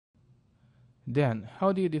Dan,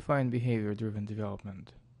 how do you define behavior-driven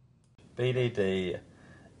development? BDD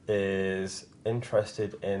is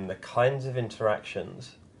interested in the kinds of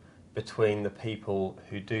interactions between the people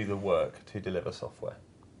who do the work to deliver software.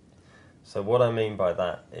 So what I mean by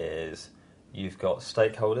that is you've got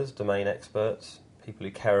stakeholders, domain experts, people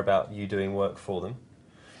who care about you doing work for them,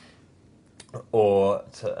 or,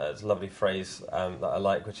 it's a lovely phrase that I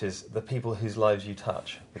like, which is the people whose lives you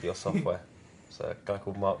touch with your software. So a guy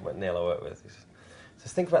called Mark McNeil I work with, he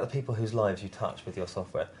says, think about the people whose lives you touch with your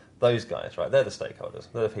software. Those guys, right, they're the stakeholders.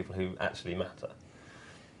 They're the people who actually matter.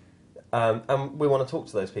 And we want to talk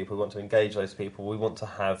to those people, we want to engage those people, we want to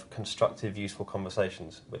have constructive, useful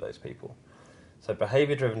conversations with those people. So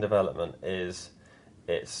behaviour-driven development is,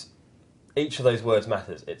 each of those words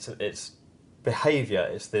matters. It's behaviour,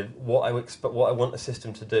 it's what I want a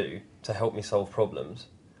system to do to help me solve problems.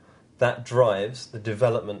 That drives the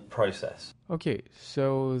development process. Okay,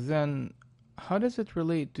 so then how does it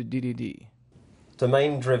relate to DDD?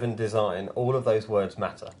 Domain-driven design, all of those words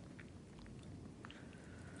matter.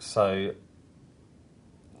 So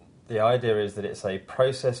the idea is that it's a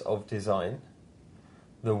process of design.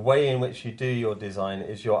 The way in which you do your design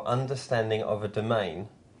is your understanding of a domain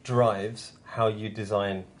drives how you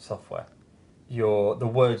design software.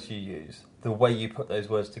 The words you use, the way you put those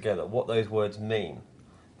words together, what those words mean,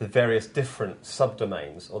 the various different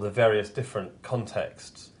subdomains or the various different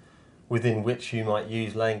contexts within which you might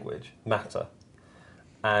use language matter.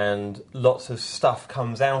 And lots of stuff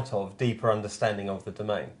comes out of deeper understanding of the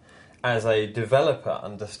domain. As a developer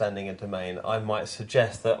understanding a domain, I might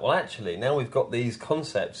suggest that, well, actually, now we've got these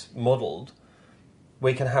concepts modelled,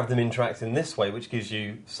 we can have them interact in this way, which gives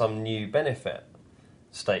you some new benefit.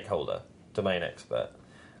 Stakeholder, domain expert.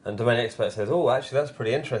 And domain expert says, oh, actually, that's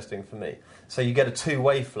pretty interesting for me. So you get a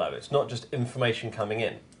two-way flow. It's not just information coming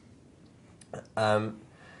in.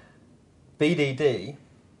 BDD,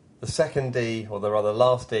 the second D, or the rather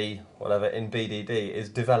last D, whatever, in BDD is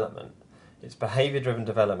development. It's behaviour-driven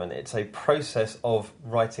development. It's a process of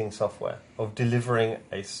writing software, of delivering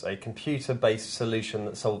a computer-based solution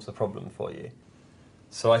that solves the problem for you.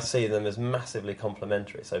 So I see them as massively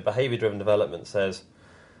complementary. So behaviour-driven development says,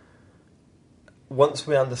 once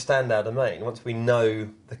we understand our domain, once we know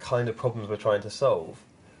the kind of problems we're trying to solve,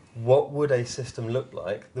 what would a system look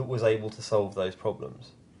like that was able to solve those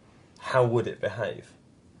problems? How would it behave?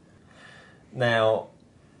 Now,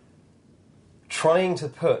 trying to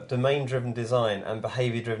put domain-driven design and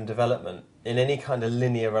behaviour-driven development in any kind of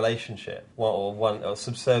linear relationship or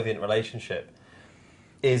subservient relationship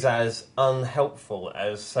is as unhelpful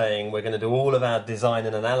as saying we're going to do all of our design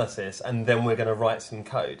and analysis and then we're going to write some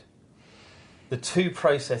code. The two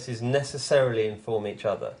processes necessarily inform each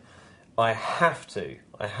other. I have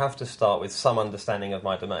to start with some understanding of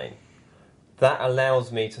my domain. That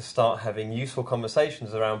allows me to start having useful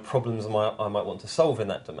conversations around problems I might want to solve in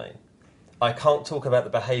that domain. I can't talk about the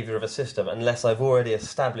behaviour of a system unless I've already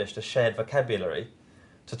established a shared vocabulary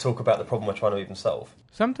to talk about the problem we're trying to even solve.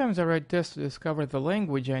 Sometimes I write tests to discover the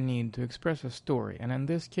language I need to express a story, and in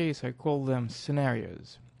this case I call them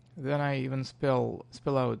scenarios. Then I even spell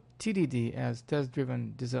out TDD as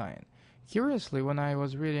test-driven design. Curiously, when I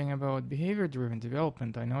was reading about behavior-driven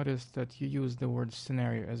development, I noticed that you use the word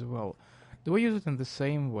scenario as well. Do we use it in the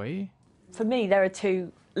same way? For me, there are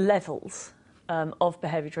two levels of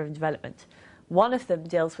behaviour-driven development. One of them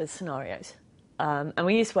deals with scenarios, and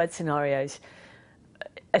we use the word scenarios.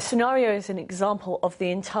 A scenario is an example of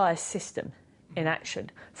the entire system in action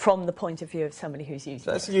from the point of view of somebody who's using it.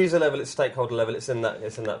 So it's user level, it's stakeholder level, it's in that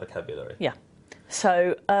vocabulary. Yeah.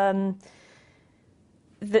 So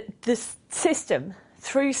the system,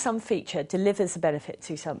 through some feature, delivers a benefit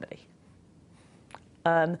to somebody.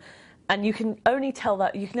 And you can only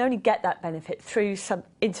get that benefit through some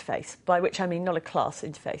interface, by which I mean not a class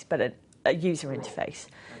interface, but a user interface.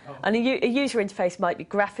 And a user interface might be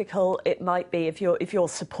graphical, it might be if you're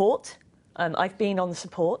support. I've been on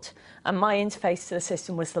support, and my interface to the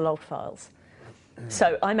system was the log files.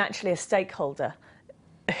 So I'm actually a stakeholder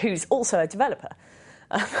who's also a developer.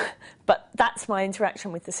 But that's my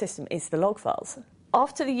interaction with the system, is the log files.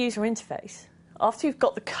 After the user interface, after you've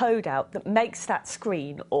got the code out that makes that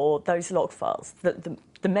screen or those log files,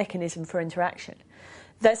 the mechanism for interaction,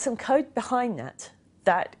 there's some code behind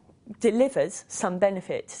that delivers some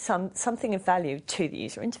benefit, something of value to the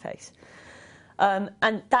user interface.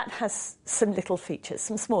 And that has some little features,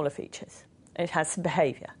 some smaller features. It has some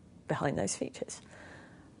behaviour behind those features.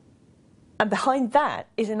 And behind that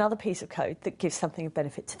is another piece of code that gives something of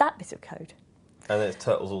benefit to that bit of code. And then it's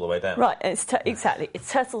turtles all the way down. Right, and exactly.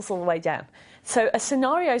 It's turtles all the way down. So a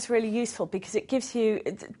scenario is really useful because it gives you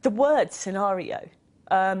the word scenario.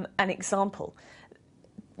 an example.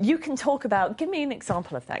 You can talk about, give me an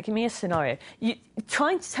example of that, give me a scenario. You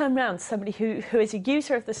trying to turn around to somebody who is a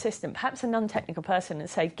user of the system, perhaps a non-technical person, and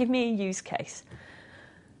say, give me a use case.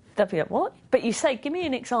 They'll be like, what? But you say, give me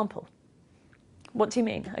an example. What do you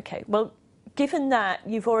mean? Okay, well, given that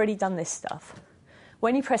you've already done this stuff,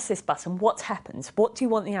 when you press this button, what happens? What do you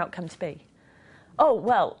want the outcome to be? Oh,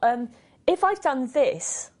 well, if I've done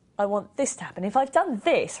this, I want this to happen. If I've done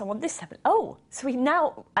this, I want this to happen. Oh, so we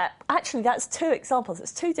now... actually, that's two examples.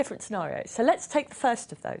 It's two different scenarios. So let's take the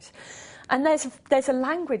first of those. And there's a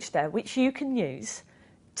language there which you can use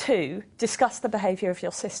to discuss the behaviour of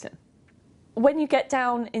your system. When you get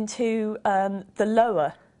down into the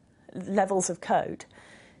lower levels of code,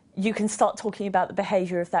 you can start talking about the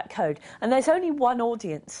behaviour of that code. And there's only one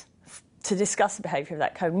audience to discuss the behaviour of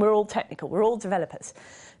that code. We're all technical. We're all developers.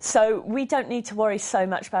 So we don't need to worry so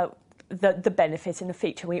much about the benefit and the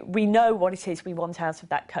feature. We know what it is we want out of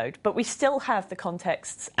that code, but we still have the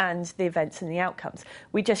contexts and the events and the outcomes.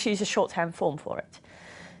 We just use a shorthand form for it.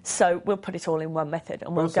 So we'll put it all in one method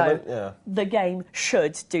and we'll the game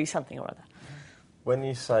should do something or other. When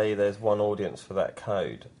you say there's one audience for that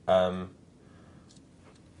code,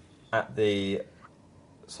 at the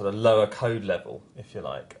sort of lower code level, if you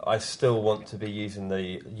like, I still want to be using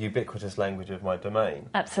the ubiquitous language of my domain.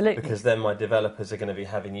 Absolutely. Because then my developers are going to be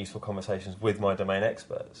having useful conversations with my domain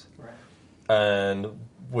experts. Right. And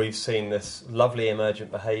we've seen this lovely emergent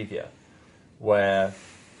behaviour where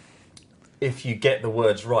if you get the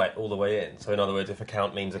words right all the way in, so in other words, if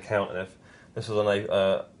account means account, and if this was on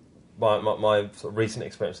my sort of recent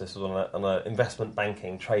experience, this was on an investment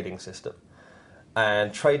banking trading system.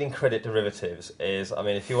 And trading credit derivatives is, I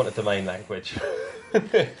mean, if you want a domain language,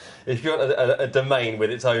 if you want a domain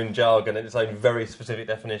with its own jargon and its own very specific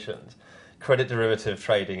definitions, credit derivative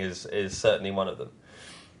trading is certainly one of them.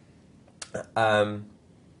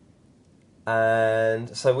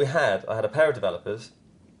 And so I had a pair of developers,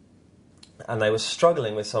 and they were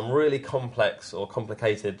struggling with some really complex or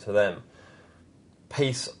complicated to them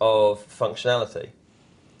piece of functionality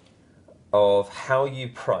of how you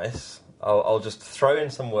price. I'll just throw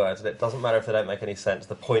in some words, and it doesn't matter if they don't make any sense.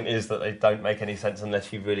 The point is that they don't make any sense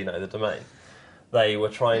unless you really know the domain. They were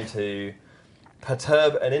trying to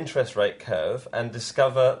perturb an interest rate curve and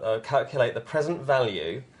calculate the present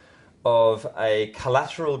value of a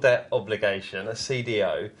collateral debt obligation, a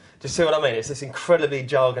CDO. Do you see what I mean? It's this incredibly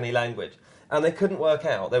jargony language. And they couldn't work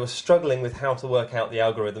out. They were struggling with how to work out the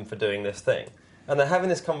algorithm for doing this thing. And they're having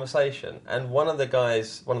this conversation, and one of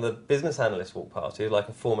the business analysts walked past, who's like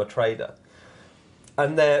a former trader,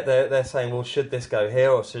 and they're saying, well, should this go here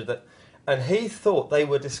or should that? And he thought they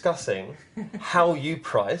were discussing how you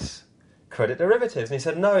price credit derivatives. And he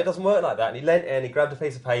said, no, it doesn't work like that. And he leant in, he grabbed a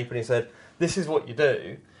piece of paper, and he said, this is what you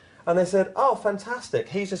do. And they said, oh, fantastic.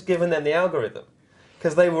 He's just given them the algorithm.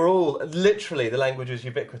 Because they were all, literally, the language was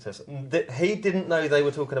ubiquitous. He didn't know they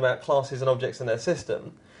were talking about classes and objects in their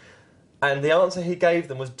system. And the answer he gave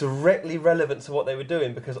them was directly relevant to what they were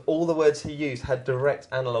doing because all the words he used had direct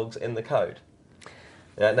analogues in the code.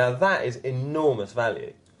 Yeah, now that is enormous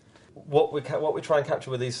value. What we try and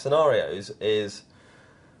capture with these scenarios is,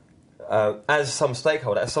 as some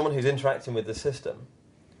stakeholder, as someone who's interacting with the system,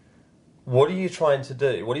 what are you trying to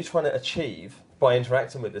do? What are you trying to achieve by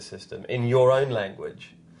interacting with the system in your own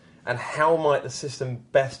language? And how might the system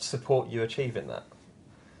best support you achieving that?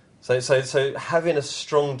 So having a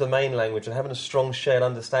strong domain language and having a strong shared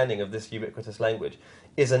understanding of this ubiquitous language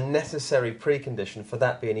is a necessary precondition for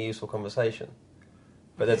that being a useful conversation.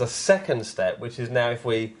 But there's a second step, which is now if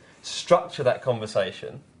we structure that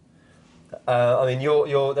conversation. I mean, I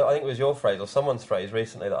think it was your phrase or someone's phrase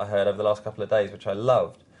recently that I heard over the last couple of days, which I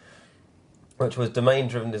loved, which was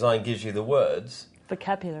domain-driven design gives you the words,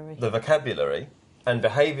 the vocabulary, and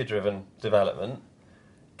behaviour-driven development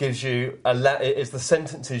gives you it's the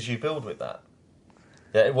sentences you build with that.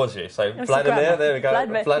 Yeah, it was you. So Vladimir, there we go.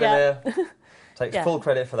 Vladimir takes full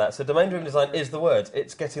credit for that. So domain-driven design is the words.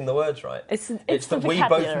 It's getting the words right. It's that we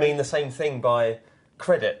both mean the same thing by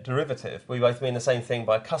credit derivative. We both mean the same thing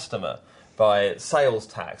by customer, by sales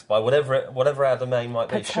tax, by whatever our domain might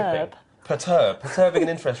be. Shipping. Perturbing an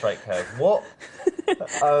interest rate curve. What?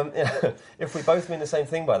 If we both mean the same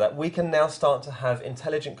thing by that, we can now start to have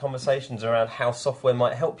intelligent conversations around how software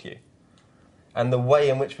might help you. And the way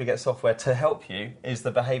in which we get software to help you is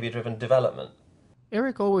the behavior-driven development.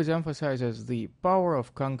 Eric always emphasizes the power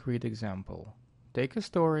of concrete example. Take a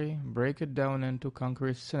story, break it down into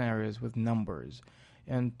concrete scenarios with numbers,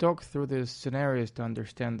 and talk through these scenarios to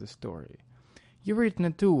understand the story. You've written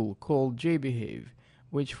a tool called JBehave,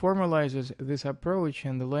 which formalizes this approach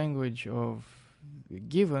in the language of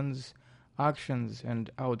givens, actions and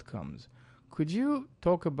outcomes. Could you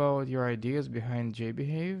talk about your ideas behind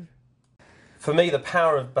JBehave? For me, the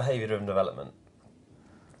power of behaviour-driven development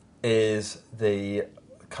is the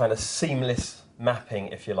kind of seamless mapping,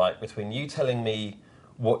 if you like, between you telling me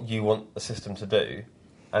what you want the system to do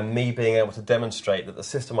and me being able to demonstrate that the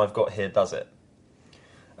system I've got here does it.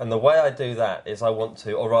 And the way I do that is I want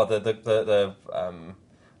to, or rather the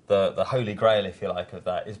holy grail, if you like, of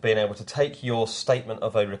that is being able to take your statement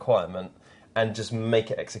of a requirement and just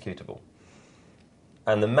make it executable.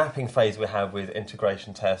 And the mapping phase we have with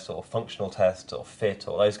integration tests or functional tests or fit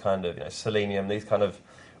or those kind of, Selenium, these kind of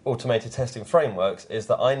automated testing frameworks is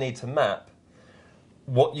that I need to map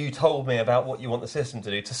what you told me about what you want the system to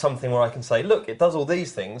do to something where I can say, look, it does all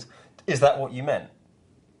these things. Is that what you meant?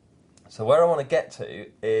 So where I want to get to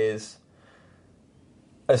is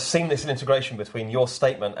a seamless integration between your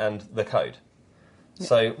statement and the code. Yeah.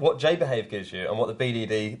 So what JBehave gives you and what the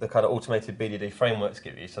BDD, the kind of automated BDD frameworks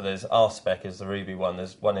give you, so there's RSpec is the Ruby one,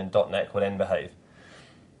 there's one in .NET called NBehave,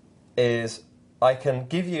 is I can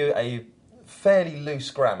give you a fairly loose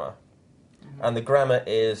grammar. And the grammar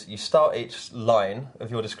is you start each line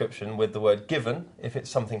of your description with the word given, if it's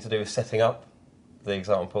something to do with setting up the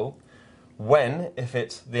example, when, if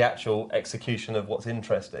it's the actual execution of what's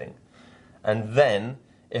interesting, and then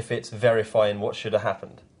if it's verifying what should have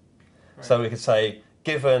happened. Right. So we could say,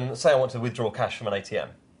 given, say I want to withdraw cash from an ATM,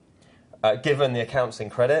 given the accounts in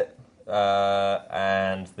credit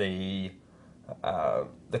and the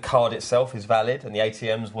card itself is valid and the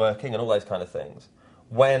ATM's working and all those kind of things.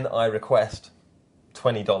 When I request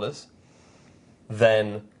 $20,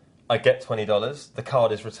 then I get $20, the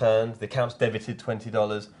card is returned, the account's debited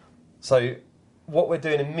 $20. So what we're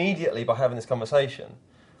doing immediately by having this conversation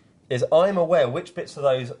is I'm aware which bits of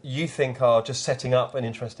those you think are just setting up an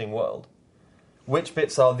interesting world, which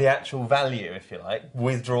bits are the actual value, if you like,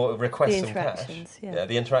 withdraw, request some cash,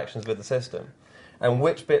 the interactions with the system, and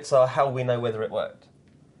which bits are how we know whether it worked.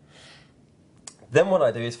 Then what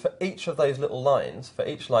I do is for each of those little lines, for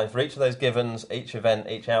each of those givens, each event,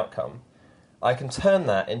 each outcome, I can turn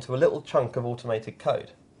that into a little chunk of automated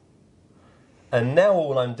code. And now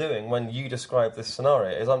all I'm doing when you describe this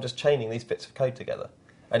scenario is I'm just chaining these bits of code together.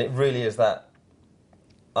 And it really is that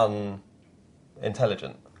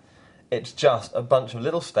unintelligent. It's just a bunch of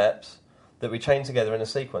little steps that we chain together in a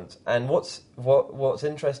sequence. And what's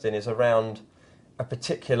interesting is around a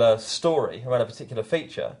particular story, around a particular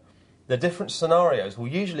feature, the different scenarios will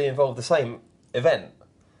usually involve the same event,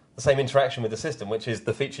 the same interaction with the system, which is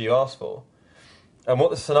the feature you asked for. And what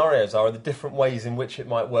the scenarios are the different ways in which it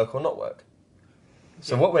might work or not work.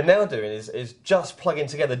 So what we're now doing is just plugging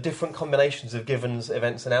together different combinations of givens,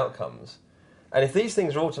 events, and outcomes. And if these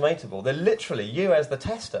things are automatable, then literally you as the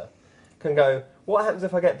tester can go, what happens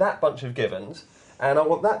if I get that bunch of givens and I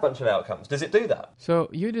want that bunch of outcomes? Does it do that? So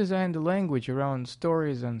you designed the language around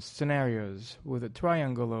stories and scenarios with a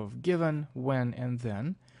triangle of given, when, and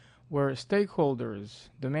then, where stakeholders,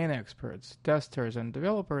 domain experts, testers, and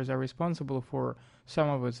developers are responsible for some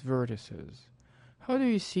of its vertices. How do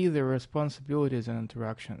you see their responsibilities and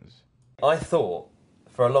interactions? I thought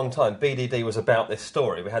for a long time BDD was about this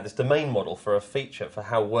story. We had this domain model for a feature for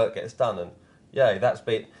how work gets done, and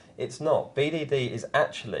it's not. BDD is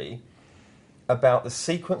actually about the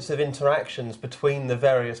sequence of interactions between the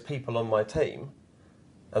various people on my team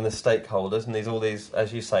and the stakeholders, and all these,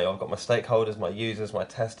 as you say, I've got my stakeholders, my users, my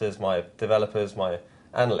testers, my developers, my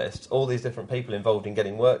analysts, all these different people involved in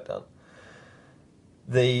getting work done.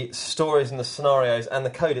 The stories and the scenarios and the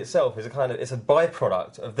code itself is it's a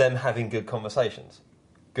byproduct of them having good conversations,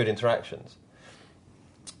 good interactions.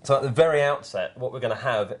 So at the very outset, what we're going to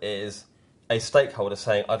have is a stakeholder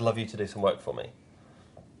saying, I'd love you to do some work for me.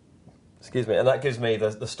 Excuse me, and that gives me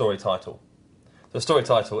the story title. The story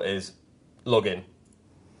title is login,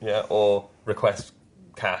 or request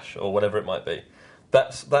cash, or whatever it might be.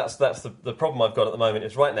 That's the problem I've got at the moment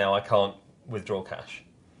is right now I can't withdraw cash.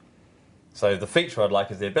 So the feature I'd like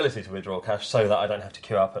is the ability to withdraw cash so that I don't have to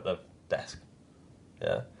queue up at the desk.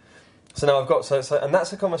 Yeah. So now I've got and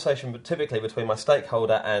that's a conversation typically between my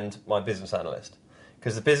stakeholder and my business analyst,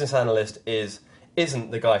 because the business analyst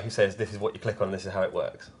isn't the guy who says this is what you click on and this is how it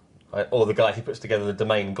works, right? Or the guy who puts together the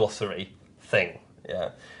domain glossary thing.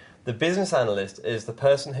 Yeah. The business analyst is the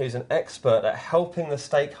person who's an expert at helping the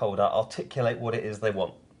stakeholder articulate what it is they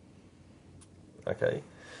want. Okay.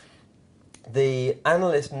 The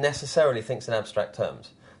analyst necessarily thinks in abstract terms.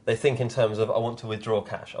 They think in terms of, I want to withdraw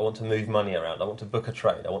cash, I want to move money around, I want to book a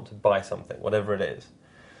trade, I want to buy something, whatever it is.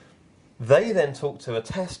 They then talk to a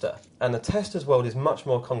tester, and the tester's world is much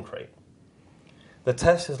more concrete. The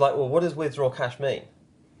tester's like, well, what does withdraw cash mean?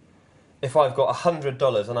 if I've got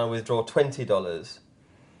 $100 and I withdraw $20,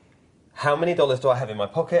 how many dollars do I have in my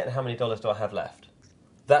pocket and how many dollars do I have left?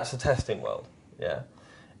 That's the testing world, yeah?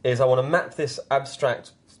 Is I want to map this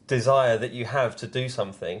abstract desire that you have to do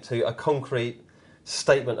something to a concrete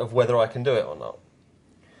statement of whether I can do it or not.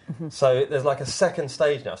 Mm-hmm. So there's like a second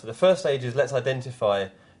stage now. So the first stage is let's identify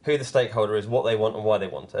who the stakeholder is, what they want and why they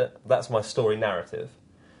want it. That's my story narrative.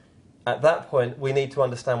 At that point, we need to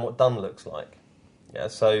understand what done looks like. Yeah,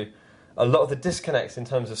 so a lot of the disconnects in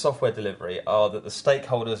terms of software delivery are that the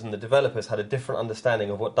stakeholders and the developers had a different understanding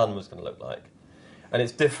of what done was going to look like. And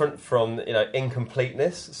it's different from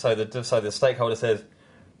incompleteness. So the stakeholder says,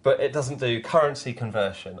 but it doesn't do currency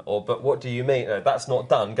conversion, or but what do you mean? No, that's not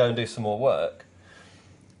done, go and do some more work.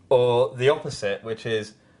 Or the opposite, which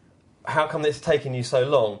is, how come it's taking you so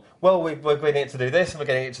long? Well, we're getting it to do this, and we're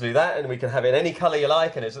getting it to do that, and we can have it in any colour you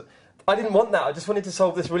like. And I didn't want that, I just wanted to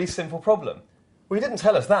solve this really simple problem. Well, you didn't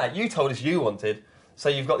tell us that, you told us you wanted, so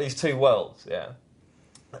you've got these two worlds, yeah.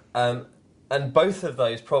 And both of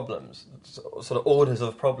those problems, sort of orders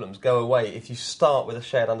of problems, go away if you start with a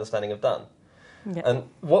shared understanding of done. Yeah. And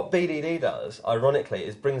what BDD does, ironically,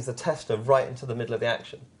 is brings the tester right into the middle of the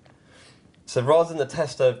action. So rather than the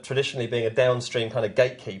tester traditionally being a downstream kind of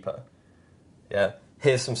gatekeeper, yeah,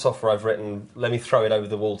 here's some software I've written, let me throw it over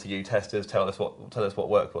the wall to you testers, tell us what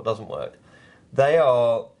works, what doesn't work. They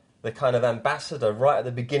are the kind of ambassador right at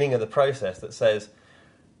the beginning of the process that says,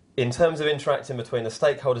 in terms of interacting between the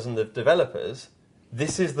stakeholders and the developers,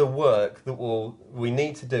 this is the work that we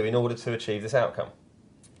need to do in order to achieve this outcome.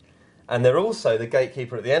 And they're also the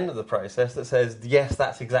gatekeeper at the end of the process that says, yes,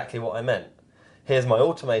 that's exactly what I meant. Here's my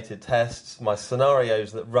automated tests, my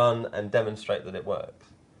scenarios that run and demonstrate that it works.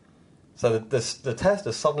 So the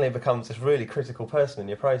tester suddenly becomes this really critical person in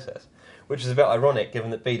your process, which is a bit ironic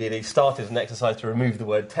given that BDD started as an exercise to remove the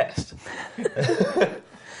word test.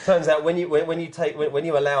 Turns out when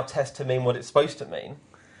you allow test to mean what it's supposed to mean,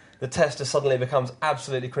 the tester suddenly becomes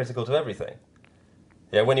absolutely critical to everything.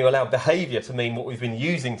 Yeah, when you allow behaviour to mean what we've been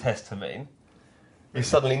using test to mean, we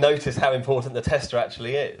suddenly notice how important the tester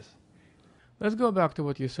actually is. Let's go back to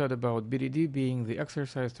what you said about BDD being the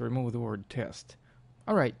exercise to remove the word test.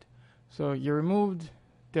 Alright, so you removed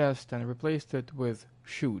test and replaced it with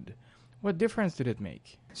should. What difference did it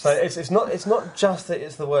make? So it's not just that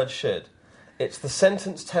it's the word should. It's the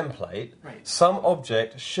sentence template. Right. Some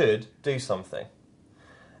object should do something.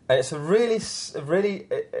 And it's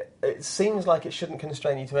it seems like it shouldn't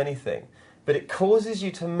constrain you to anything, but it causes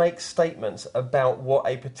you to make statements about what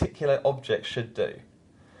a particular object should do.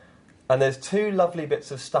 And there's two lovely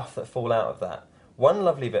bits of stuff that fall out of that. One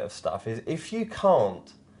lovely bit of stuff is if you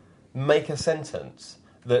can't make a sentence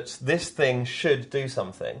that this thing should do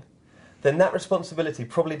something, then that responsibility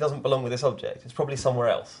probably doesn't belong with this object. It's probably somewhere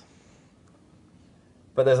else.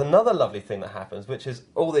 But there's another lovely thing that happens, which is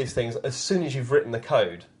all these things, as soon as you've written the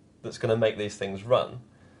code that's going to make these things run,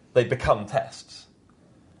 they become tests.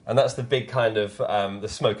 And that's the big kind of the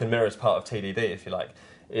smoke and mirrors part of TDD, if you like,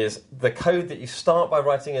 is the code that you start by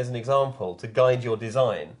writing as an example to guide your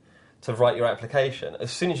design, to write your application.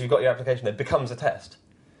 As soon as you've got your application, it becomes a test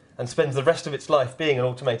and spends the rest of its life being an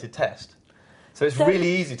automated test. So it's really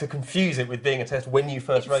easy to confuse it with being a test when you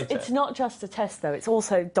first wrote it. It's not just a test, though. It's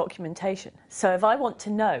also documentation. So if I want to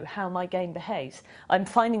know how my game behaves, I'm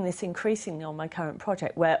finding this increasingly on my current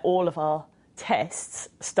project where all of our tests,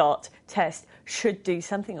 start, test, should do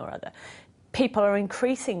something or other. People are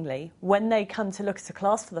increasingly, when they come to look at a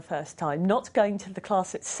class for the first time, not going to the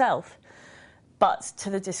class itself, but to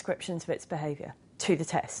the descriptions of its behaviour, to the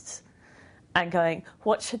tests. And going,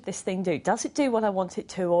 what should this thing do? Does it do what I want it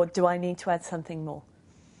to, or do I need to add something more?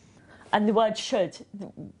 And the word should,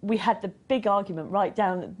 we had the big argument right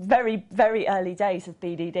down very, very early days of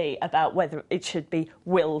BDD about whether it should be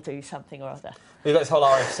will do something or other. We've got this whole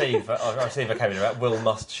RFC vocabulary about will,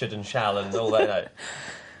 must, should and shall and all that. No.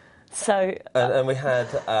 So, and we had,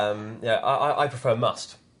 I prefer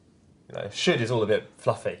must. Should is all a bit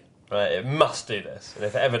fluffy, right? It must do this, and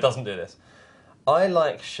if it ever doesn't do this. I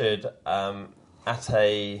like should at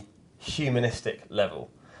a humanistic level.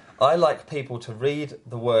 I like people to read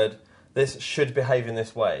the word, this should behave in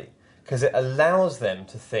this way, because it allows them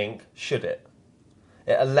to think, should it?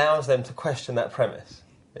 It allows them to question that premise.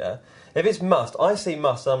 Yeah. If it's must, I see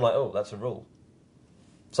must, and I'm like, oh, that's a rule.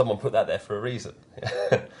 Someone put that there for a reason.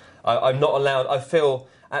 I'm not allowed, I feel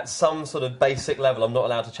at some sort of basic level, I'm not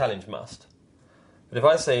allowed to challenge must. But if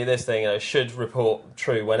I see this thing, should report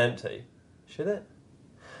true when empty, should it?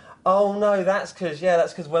 Oh no, that's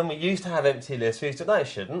because when we used to have empty lists, we used to, no, it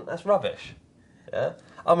shouldn't, that's rubbish. Yeah?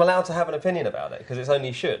 I'm allowed to have an opinion about it, because it's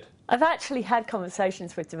only should. I've actually had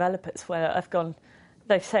conversations with developers where I've gone,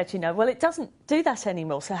 they've said, well, it doesn't do that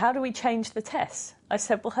anymore, so how do we change the test? I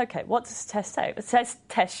said, well, OK, what does the test say? It says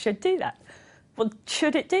test should do that. Well,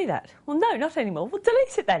 should it do that? Well, no, not anymore. Well,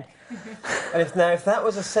 delete it then. And if that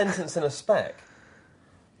was a sentence in a spec,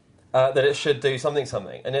 that it should do something,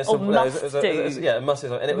 and it's or it must was do. it must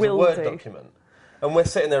do, and it was a Will Word do. document. And we're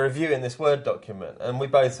sitting there reviewing this Word document, and we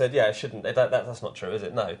both said, yeah, it shouldn't. That's not true, is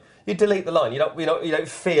it? No. You delete the line. You don't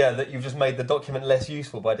fear that you've just made the document less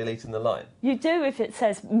useful by deleting the line. You do if it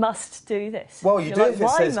says must do this. Well, you You're do like, if it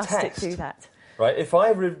why says must test. it do that? Right? If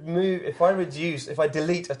I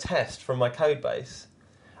delete a test from my code base,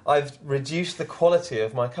 I've reduced the quality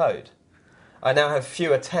of my code. I now have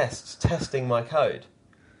fewer tests testing my code.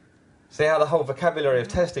 See how the whole vocabulary of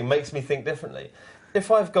testing makes me think differently.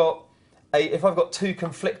 If I've got two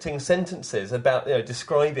conflicting sentences about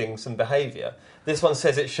describing some behaviour, this one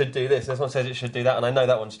says it should do this one says it should do that, and I know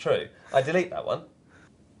that one's true, I delete that one.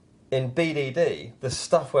 In BDD, the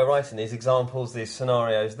stuff we're writing, these examples, these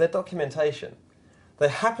scenarios, they're documentation. They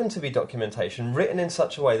happen to be documentation written in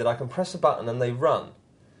such a way that I can press a button and they run.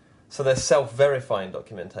 So they're self-verifying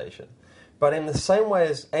documentation. But in the same way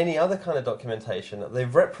as any other kind of documentation, they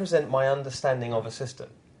represent my understanding of a system.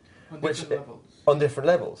 On different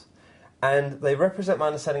levels. And they represent my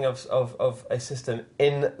understanding of a system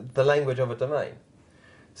in the language of a domain.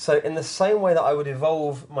 So in the same way that I would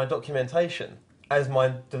evolve my documentation as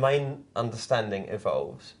my domain understanding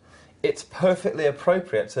evolves, it's perfectly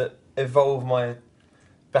appropriate to evolve my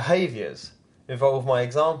behaviours, evolve my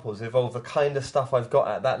examples, evolve the kind of stuff I've got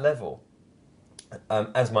at that level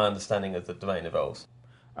as my understanding of the domain evolves.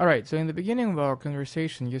 All right, so in the beginning of our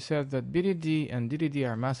conversation, you said that BDD and DDD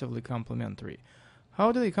are massively complementary.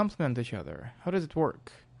 How do they complement each other? How does it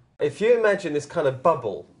work? If you imagine this kind of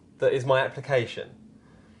bubble that is my application,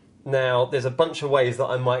 now there's a bunch of ways that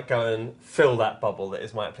I might go and fill that bubble that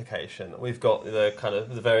is my application. We've got the kind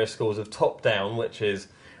of the various schools of top-down, which is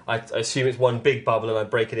I assume it's one big bubble and I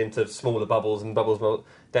break it into smaller bubbles and bubbles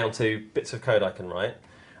down to bits of code I can write.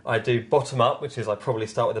 I do bottom-up, which is I probably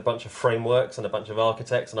start with a bunch of frameworks and a bunch of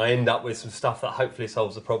architects, and I end up with some stuff that hopefully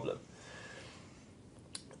solves the problem.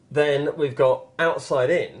 Then we've got outside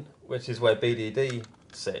in, which is where BDD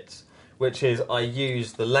sits, which is I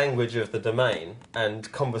use the language of the domain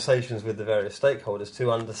and conversations with the various stakeholders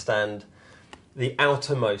to understand the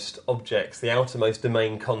outermost objects, the outermost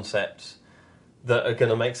domain concepts that are going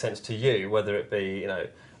to make sense to you, whether it be,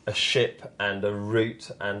 a ship and a route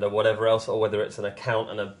and a whatever else, or whether it's an account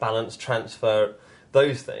and a balance transfer,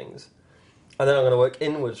 those things. And then I'm going to work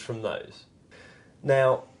inwards from those.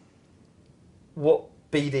 Now, what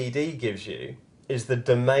BDD gives you is the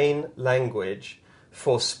domain language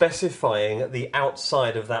for specifying the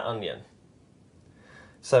outside of that onion.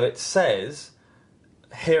 So it says,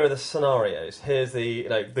 here are the scenarios, here's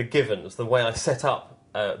the givens, the way I set up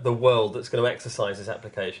the world that's going to exercise this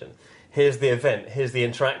application. Here's the event, here's the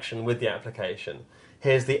interaction with the application,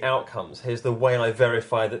 here's the outcomes, here's the way I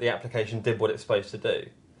verify that the application did what it's supposed to do.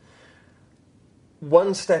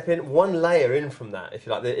 One step in, one layer in from that, if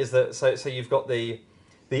you like, is that so you've got the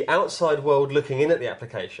outside world looking in at the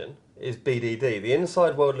application is BDD. The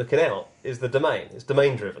inside world looking out is the domain. It's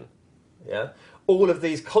domain driven. Yeah. All of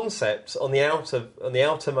these concepts on the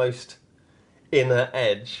outermost inner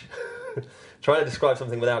edge, trying to describe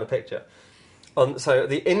something without a picture. So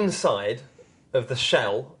the inside of the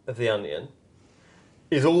shell of the onion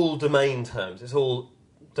is all domain terms. It's all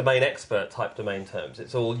domain expert type domain terms.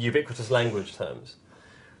 It's all ubiquitous language terms.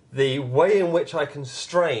 The way in which I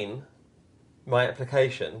constrain my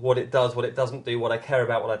application, what it does, what it doesn't do, what I care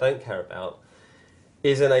about, what I don't care about,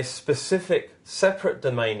 is in a specific separate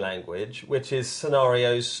domain language, which is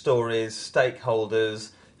scenarios, stories,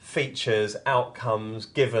 stakeholders, features, outcomes,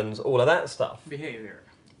 givens, all of that stuff.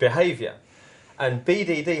 Behaviour. And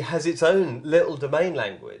BDD has its own little domain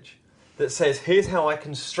language that says, here's how I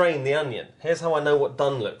constrain the onion. Here's how I know what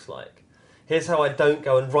done looks like. Here's how I don't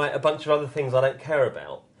go and write a bunch of other things I don't care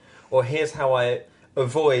about. Or here's how I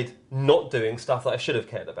avoid not doing stuff that I should have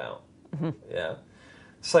cared about. Mm-hmm. Yeah.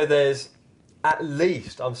 So there's at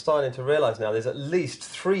least, I'm starting to realise now, there's at least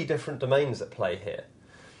 3 different domains at play here.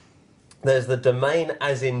 There's the domain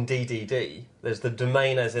as in DDD. There's the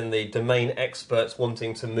domain as in the domain experts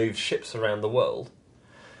wanting to move ships around the world.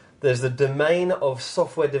 There's the domain of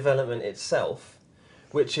software development itself,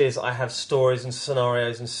 which is I have stories and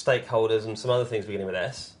scenarios and stakeholders and some other things beginning with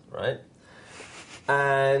S, right?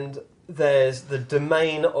 And there's the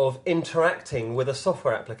domain of interacting with a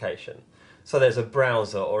software application. So there's a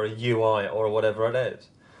browser or a UI or whatever it is.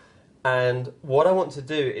 And what I want to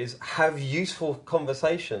do is have useful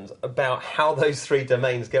conversations about how those 3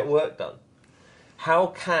 domains get work done. how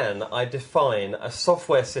can I define a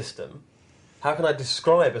software system, how can I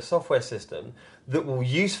describe a software system that will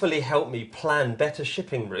usefully help me plan better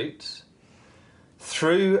shipping routes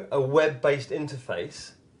through a web-based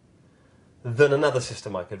interface than another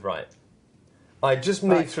system I could write. I just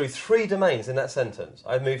moved through 3 domains in that sentence.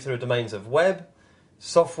 I moved through domains of web,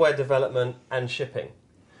 software development, and shipping.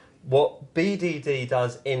 What BDD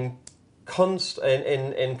does in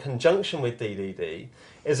conjunction with DDD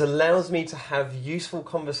is allows me to have useful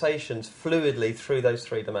conversations fluidly through those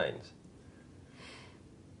 3 domains.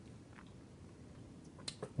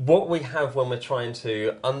 What we have when we're trying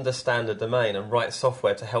to understand a domain and write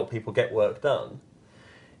software to help people get work done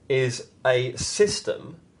is a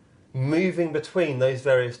system moving between those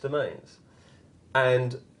various domains.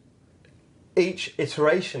 And each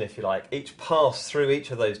iteration, if you like, each pass through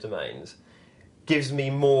each of those domains gives me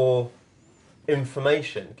more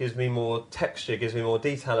information, gives me more texture, gives me more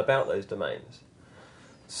detail about those domains.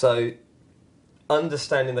 So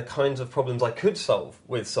understanding the kinds of problems I could solve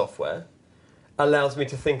with software allows me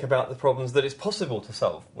to think about the problems that it's possible to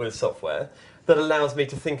solve with software, that allows me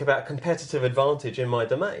to think about competitive advantage in my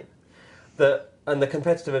domain. And the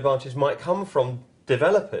competitive advantage might come from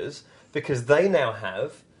developers because they now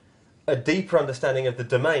have a deeper understanding of the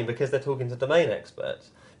domain because they're talking to domain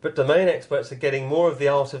experts. But domain experts are getting more of the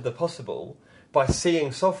art of the possible by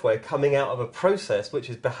seeing software coming out of a process which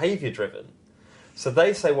is behaviour driven. So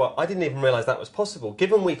they say, well, I didn't even realise that was possible.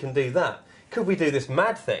 Given we can do that, could we do this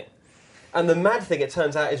mad thing? And the mad thing, it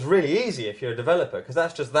turns out, is really easy if you're a developer, because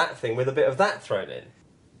that's just that thing with a bit of that thrown in.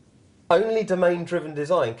 Only domain-driven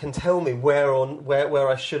design can tell me where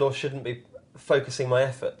I should or shouldn't be focusing my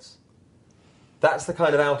efforts. That's the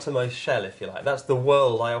kind of outermost shell, if you like. That's the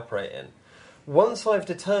world I operate in. Once I've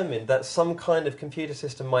determined that some kind of computer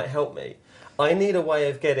system might help me, I need a way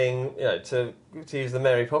of getting, to use the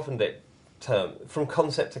Mary Poppendieck term, from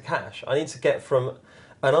concept to cash. I need to get from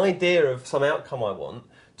an idea of some outcome I want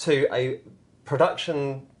to a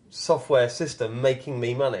production software system making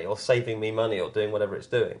me money or saving me money or doing whatever it's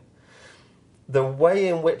doing. The way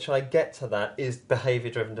in which I get to that is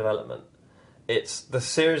behaviour-driven development. It's the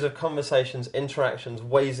series of conversations, interactions,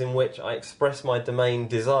 ways in which I express my domain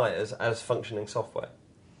desires as functioning software.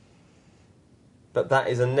 But that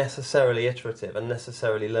is a necessarily iterative and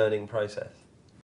necessarily learning process.